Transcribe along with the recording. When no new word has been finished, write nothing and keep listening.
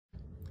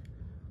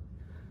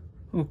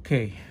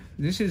Okay,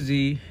 this is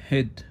the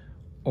head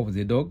of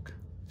the dog,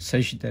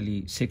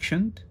 sagittally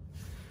sectioned.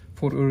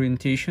 For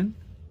orientation,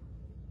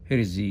 here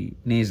is the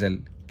nasal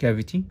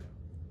cavity,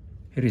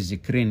 here is the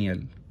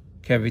cranial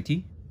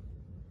cavity,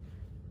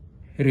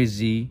 here is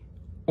the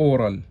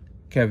oral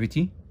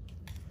cavity,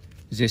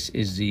 this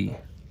is the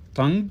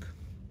tongue.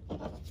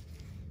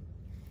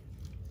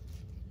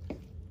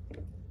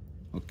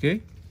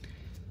 Okay,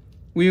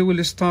 we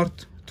will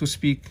start to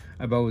speak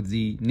about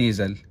the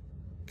nasal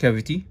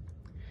cavity.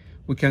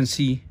 We can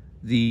see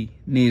the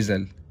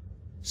nasal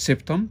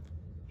septum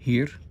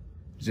here.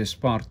 This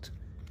part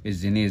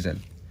is the nasal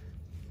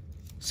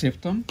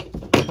septum,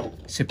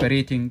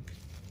 separating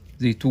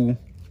the two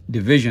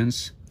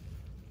divisions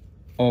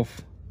of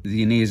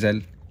the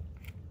nasal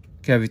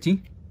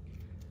cavity.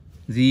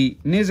 The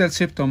nasal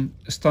septum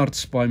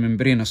starts by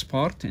membranous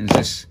part in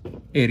this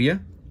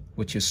area,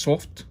 which is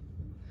soft.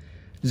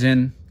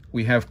 Then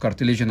we have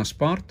cartilaginous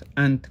part,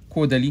 and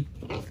caudally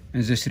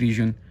in this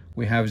region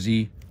we have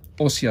the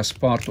osseous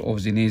part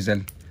of the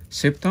nasal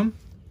septum,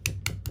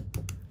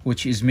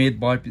 which is made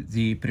by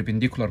the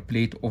perpendicular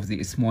plate of the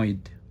ethmoid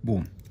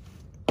bone.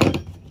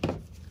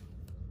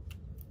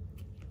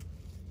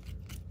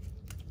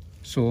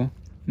 So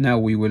now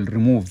we will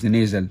remove the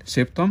nasal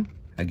septum.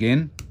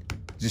 Again,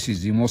 this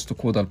is the most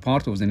caudal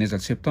part of the nasal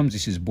septum.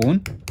 This is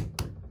bone.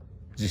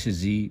 This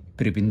is the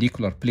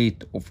perpendicular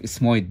plate of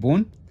ethmoid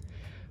bone.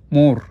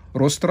 More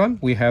rostral,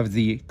 we have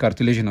the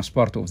cartilaginous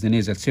part of the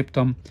nasal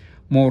septum.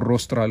 More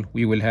rostral,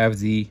 we will have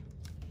the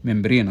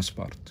membranous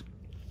part.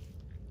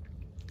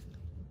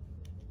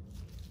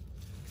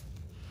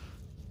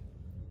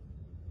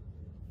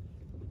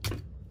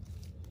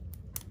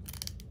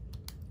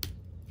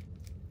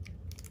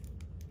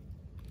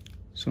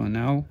 So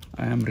now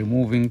I am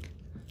removing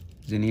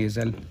the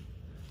nasal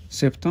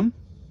septum.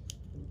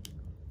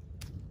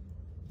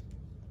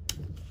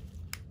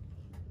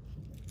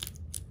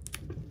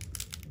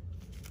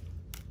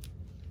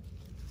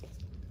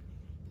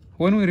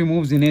 When we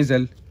remove the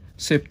nasal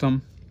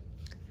septum,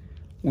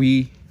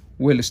 we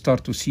will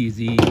start to see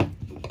the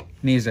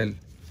nasal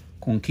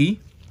conchae.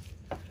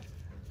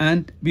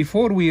 And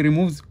before we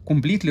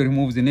completely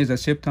remove the nasal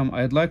septum,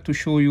 I'd like to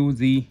show you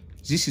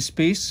this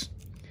space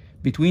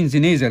between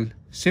the nasal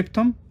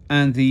septum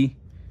and the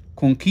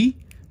conchae.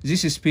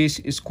 This space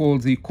is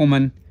called the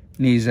common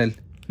nasal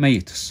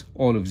meatus.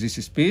 All of this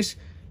space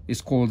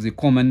is called the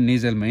common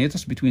nasal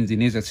meatus between the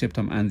nasal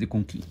septum and the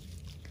conchae.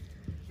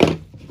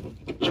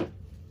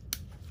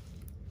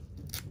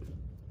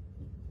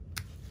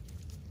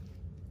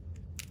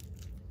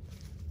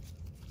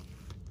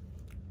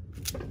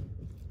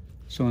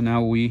 So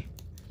now we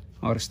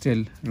are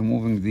still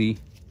removing the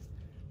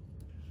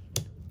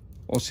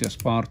osseous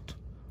part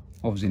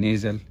of the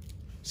nasal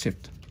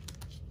septum.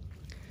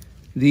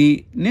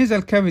 The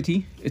nasal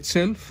cavity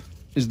itself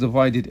is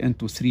divided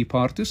into three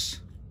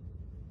parts.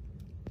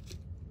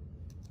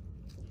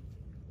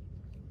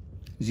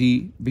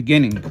 The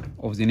beginning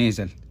of the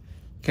nasal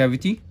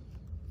cavity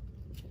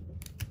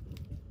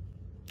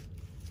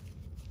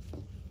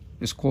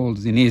is called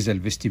the nasal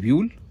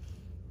vestibule.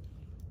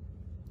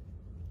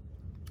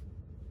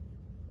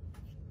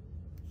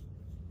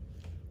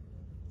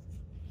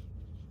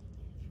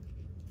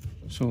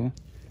 So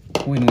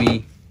when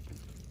we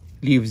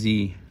leave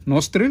the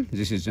nostril,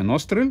 this is the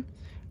nostril,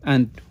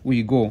 and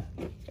we go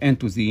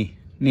into the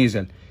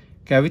nasal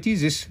cavity,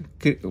 this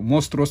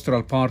most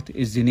rostral part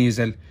is the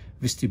nasal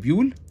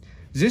vestibule.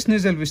 This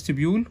nasal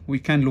vestibule, we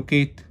can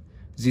locate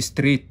the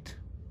straight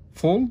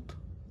fold,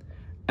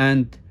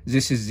 and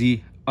this is the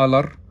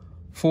alar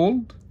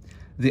fold.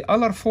 The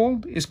alar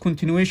fold is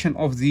continuation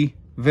of the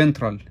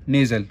ventral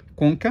nasal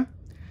concha.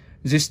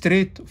 The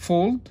straight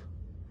fold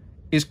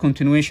is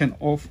continuation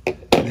of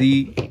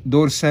the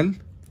dorsal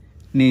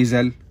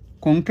nasal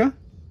concha.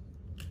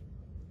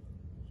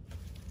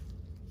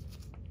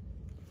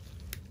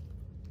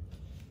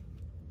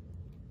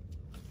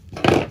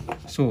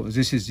 So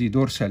this is the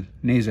dorsal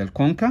nasal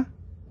concha,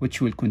 which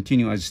will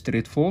continue as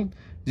straight fold.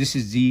 This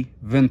is the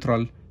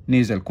ventral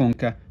nasal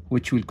concha,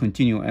 which will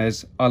continue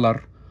as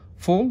alar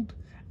fold.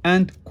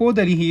 And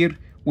caudally here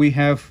we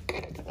have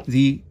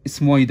the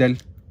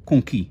ethmoidal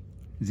conchae.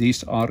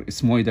 These are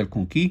ethmoidal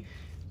conchae.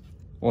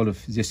 All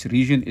of this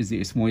region is the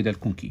ethmoidal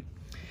conchae.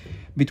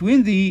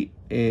 Between the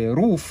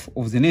roof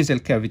of the nasal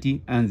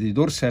cavity and the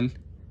dorsal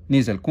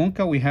nasal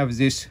concha, we have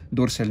this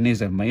dorsal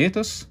nasal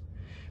meatus.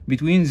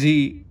 Between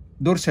the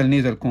dorsal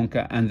nasal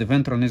concha and the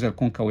ventral nasal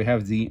concha, we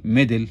have the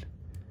middle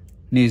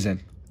nasal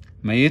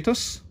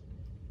meatus.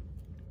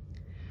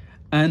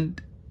 And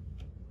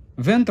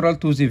ventral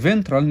to the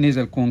ventral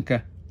nasal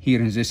concha, here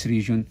in this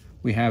region,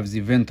 we have the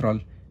ventral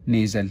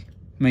nasal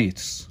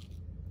meatus.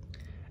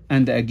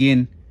 And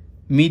again,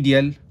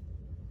 medial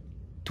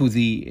to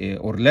the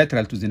or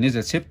lateral to the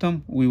nasal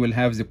septum, we will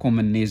have the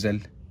common nasal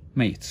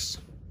meatus.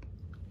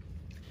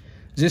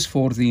 This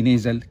for the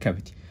nasal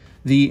cavity.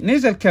 The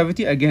nasal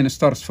cavity again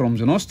starts from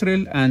the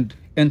nostril and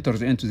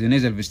enters into the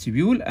nasal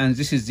vestibule, and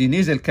this is the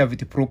nasal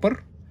cavity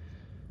proper,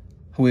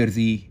 where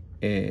the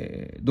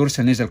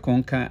dorsal nasal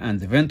concha and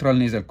the ventral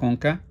nasal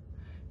concha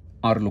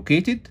are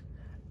located,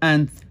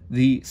 and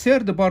the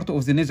third part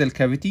of the nasal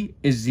cavity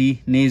is the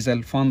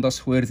nasal fundus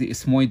where the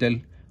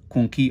ethmoidal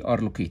conchae are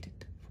located.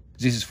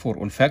 This is for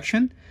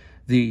olfaction.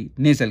 The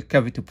nasal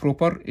cavity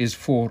proper is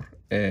for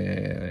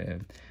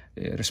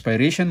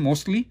respiration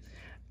mostly,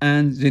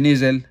 and the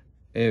nasal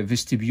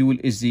vestibule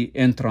is the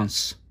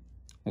entrance.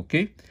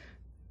 Okay,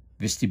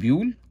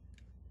 vestibule,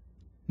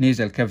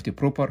 nasal cavity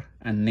proper,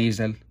 and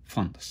nasal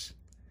fundus.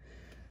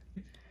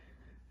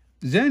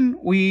 Then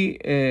we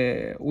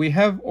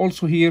have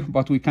also here,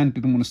 but we can't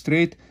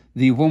demonstrate,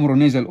 the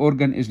vomeronasal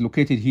organ is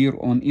located here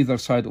on either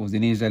side of the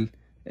nasal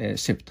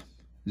septum.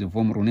 The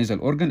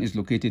vomeronasal organ is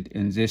located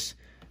in this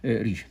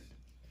region.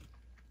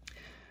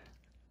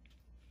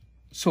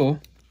 So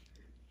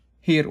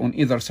here on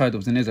either side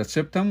of the nasal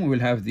septum, we will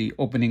have the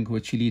opening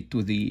which lead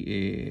to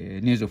the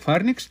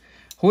nasopharynx.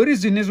 Where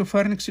is the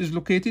nasopharynx is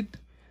located?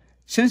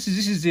 Since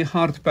this is the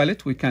hard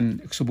palate, we can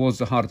expose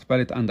the hard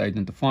palate and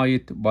identify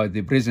it by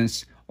the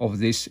presence of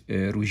this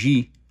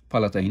rugae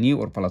palatini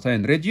or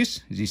palatine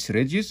ridges. These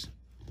ridges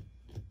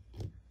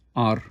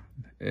are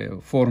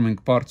forming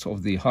parts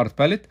of the hard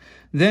palate.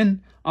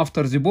 Then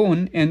after the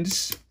bone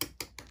ends,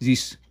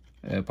 these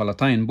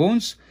palatine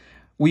bones,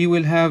 we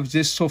will have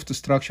this soft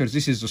structure.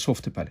 This is the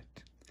soft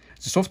palate.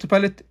 The soft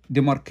palate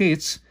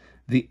demarcates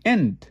the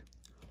end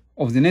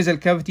of the nasal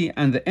cavity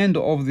and the end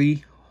of the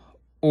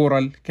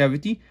oral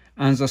cavity,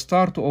 and the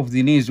start of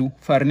the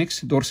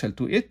nasopharynx dorsal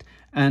to it,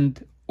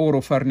 and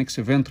oropharynx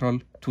ventral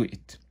to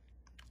it.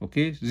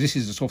 Okay, this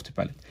is the soft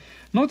palate.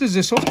 Notice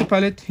the soft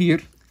palate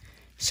here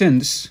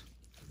sends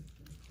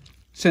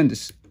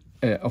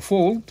a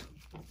fold,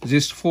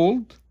 this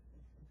fold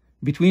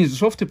between the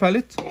soft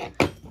palate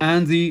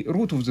and the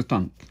root of the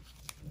tongue.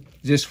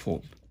 This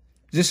fold.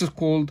 This is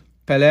called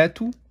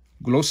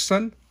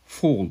palatoglossal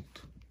fold.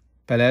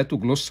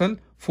 Palatoglossal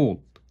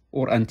fold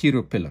or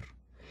anterior pillar.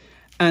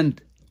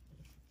 And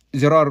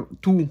there are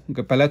two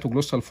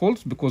palatoglossal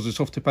folds because the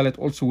soft palate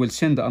also will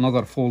send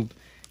another fold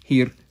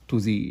here to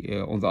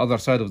the on the other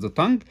side of the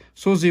tongue.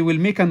 So they will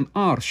make an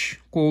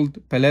arch called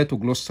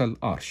palatoglossal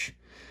arch.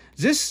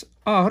 This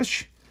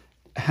arch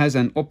has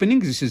an opening.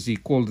 This is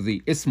called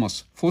the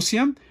isthmus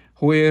faucium,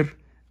 where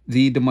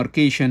the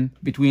demarcation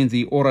between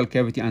the oral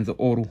cavity and the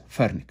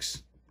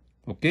oropharynx.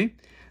 Okay,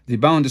 the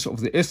boundaries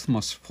of the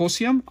isthmus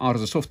faucium are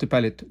the soft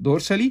palate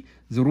dorsally,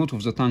 the root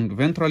of the tongue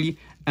ventrally,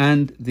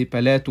 and the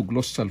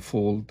palatoglossal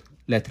fold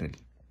laterally.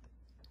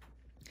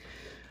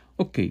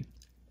 Okay,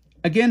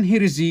 again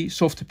here is the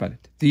soft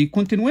palate. The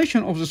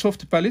continuation of the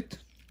soft palate,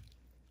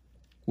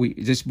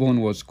 this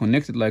bone was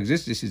connected like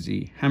this. This is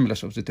the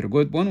hamulus of the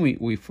pterygoid bone.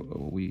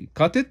 We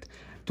cut it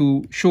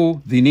to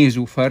show the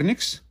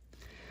nasopharynx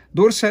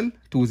dorsal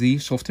to the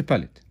soft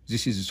palate.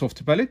 This is the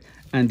soft palate,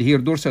 and here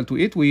dorsal to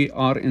it we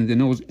are in the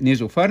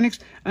nasopharynx,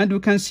 and we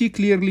can see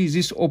clearly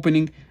this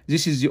opening.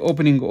 This is the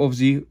opening of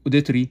the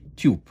auditory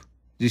tube.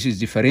 This is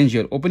the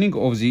pharyngeal opening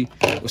of the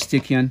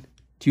Eustachian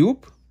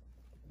tube.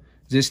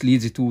 This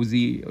leads to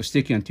the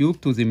Eustachian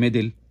tube to the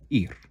middle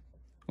ear.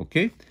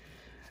 Okay,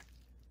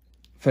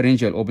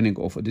 pharyngeal opening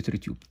of auditory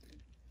tube,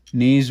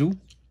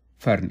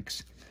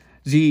 nasopharynx.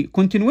 The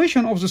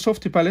continuation of the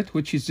soft palate,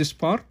 which is this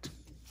part,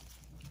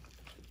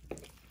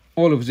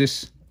 all of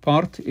this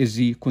part is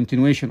the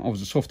continuation of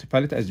the soft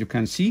palate, as you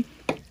can see.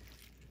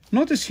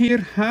 Notice here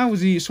how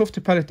the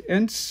soft palate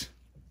ends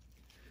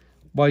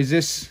by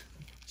this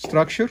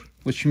structure,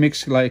 which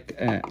makes like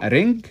a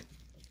ring,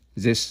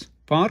 this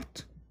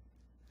part.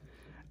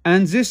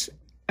 And this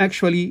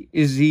actually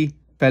is the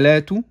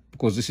palato,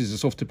 because this is the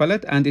soft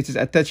palate, and it is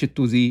attached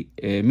to the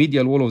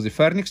medial wall of the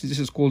pharynx. This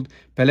is called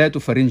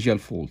palatopharyngeal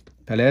fold.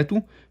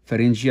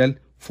 Palatopharyngeal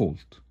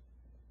fold.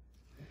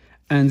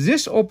 And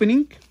this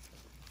opening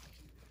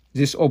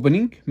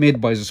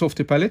made by the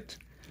soft palate,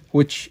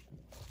 which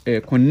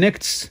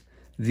connects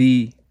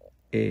the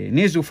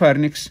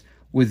nasopharynx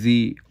with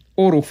the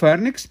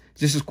oropharynx,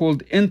 this is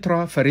called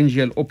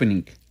intrapharyngeal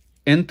opening.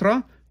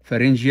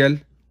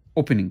 Intrapharyngeal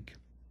opening.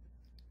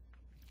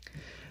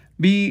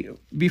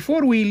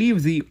 Before we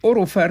leave the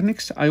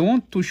oropharynx, I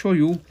want to show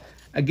you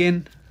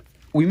again.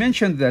 We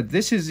mentioned that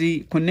this is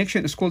the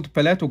connection is called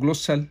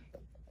palatoglossal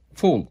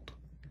fold.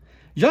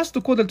 Just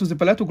caudal to the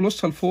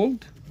palatoglossal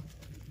fold,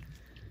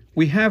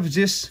 we have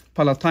this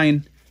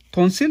palatine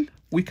tonsil.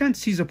 We can't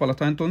see the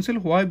palatine tonsil.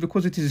 Why?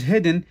 Because it is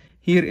hidden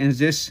here in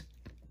this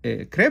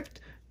crypt.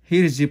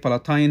 Here is the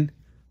palatine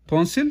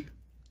tonsil.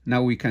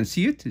 Now we can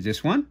see it,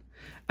 this one.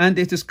 And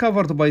it is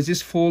covered by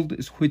this fold,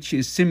 which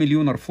is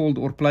semilunar fold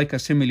or plica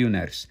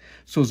semilunaris.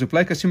 So the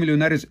plica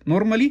semilunaris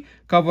normally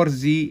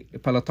covers the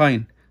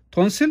palatine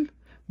tonsil,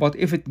 but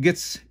if it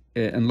gets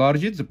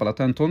enlarged, the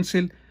palatine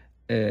tonsil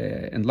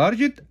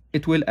enlarged,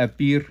 it will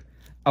appear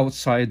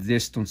outside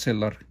this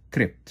tonsillar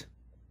crypt.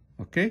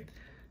 Okay,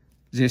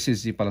 this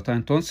is the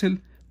palatine tonsil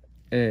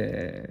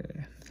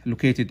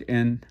located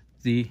in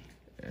the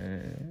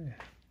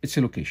its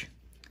location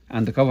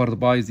and covered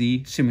by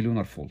the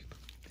semilunar fold.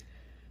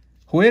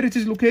 Where it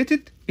is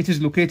located? It is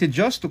located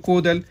just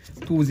caudal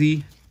to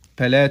the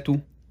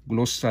palatoglossal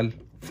glossal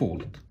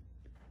fold.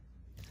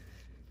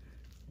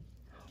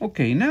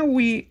 Okay, now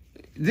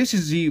this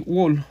is the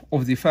wall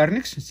of the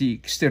pharynx, the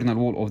external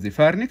wall of the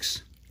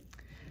pharynx.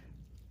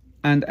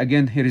 And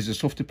again, here is the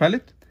soft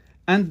palate.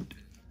 And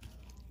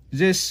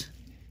this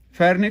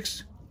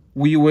pharynx,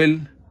 we will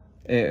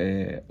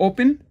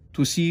open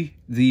to see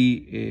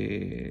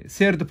the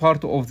third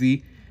part of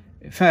the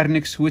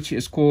pharynx, which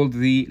is called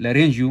the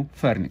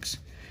laryngopharynx.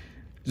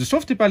 The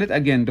soft palate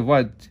again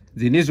divides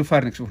the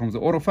nasopharynx from the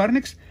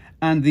oropharynx,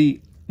 and the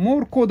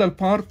more caudal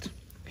part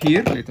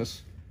here, let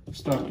us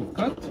start to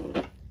cut.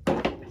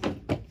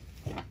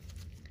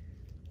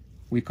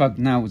 We cut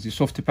now the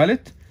soft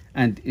palate,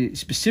 and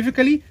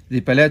specifically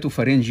the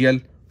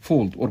palatopharyngeal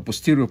fold or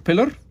posterior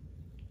pillar.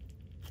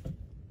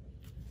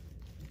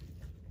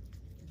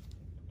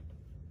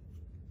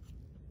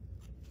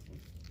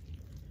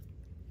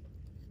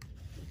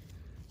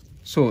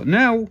 So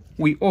now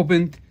we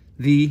opened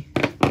the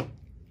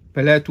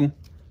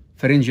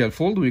palatopharyngeal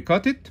fold, we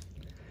cut it,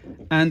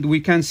 and we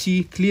can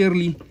see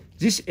clearly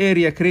this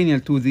area cranial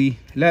to the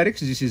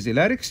larynx. This is the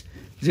larynx,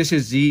 this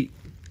is the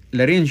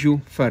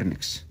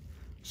laryngopharynx.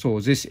 So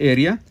this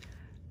area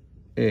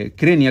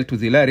cranial to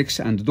the larynx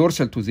and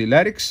dorsal to the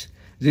larynx,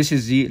 this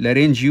is the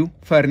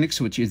laryngopharynx,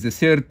 which is the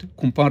third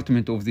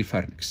compartment of the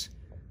pharynx.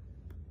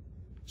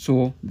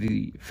 So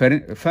the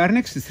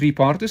pharynx, the three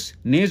parts: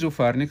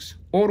 nasopharynx,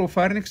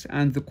 oropharynx,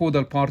 and the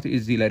caudal part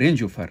is the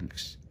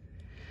laryngopharynx.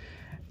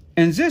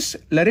 In this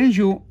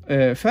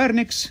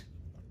laryngopharynx,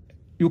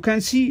 you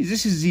can see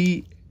this is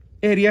the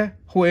area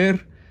where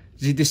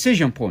the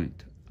decision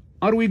point.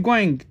 Are we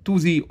going to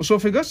the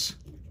esophagus?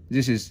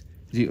 This is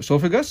the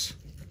esophagus,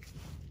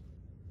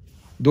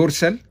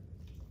 dorsal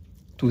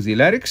to the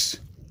larynx,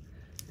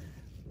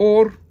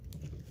 or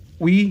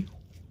we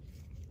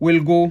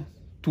will go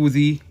to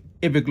the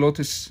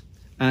epiglottis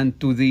and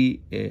to the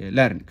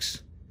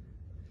larynx.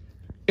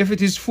 If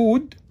it is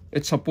food,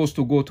 it's supposed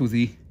to go to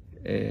the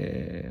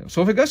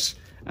esophagus,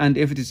 and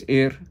if it is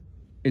air,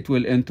 it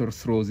will enter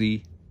through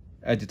the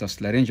agitus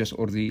laryngeus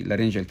or the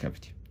laryngeal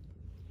cavity.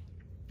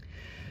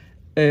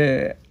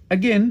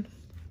 Again,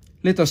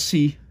 let us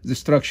see the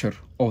structure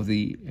of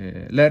the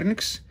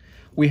larynx.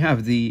 We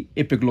have the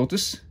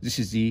epiglottis. This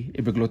is the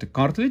epiglottic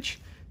cartilage.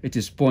 It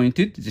is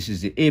pointed. This is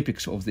the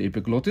apex of the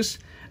epiglottis,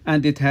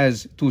 and it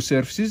has two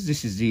surfaces.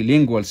 This is the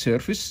lingual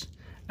surface,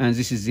 and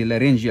this is the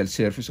laryngeal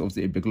surface of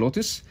the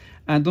epiglottis.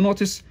 And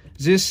notice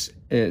this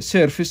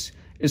surface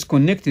is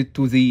connected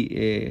to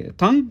the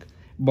tongue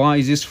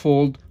by this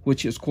fold,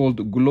 which is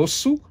called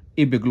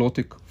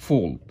glossoepiglottic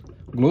fold.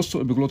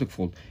 Glossoepiglottic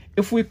fold.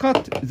 If we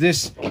cut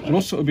this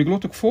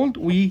glossoepiglottic fold,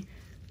 we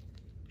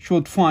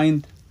should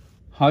find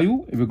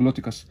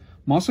hyoepiglotticus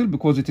muscle,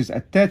 because it is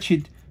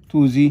attached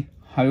to the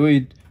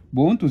hyoid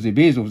bone, to the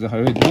base of the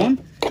hyoid bone.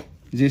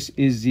 This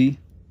is the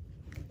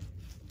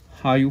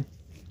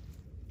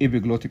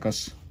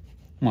hyoepiglotticus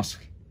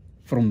muscle.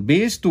 From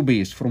base to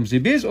base, from the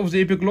base of the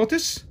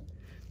epiglottis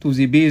to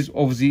the base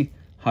of the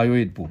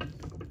hyoid bone.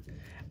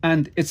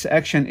 And its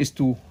action is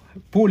to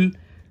pull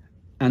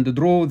and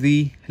draw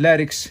the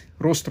larynx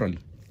rostrally.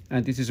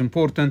 And it is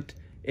important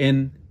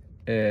in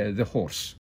the horse.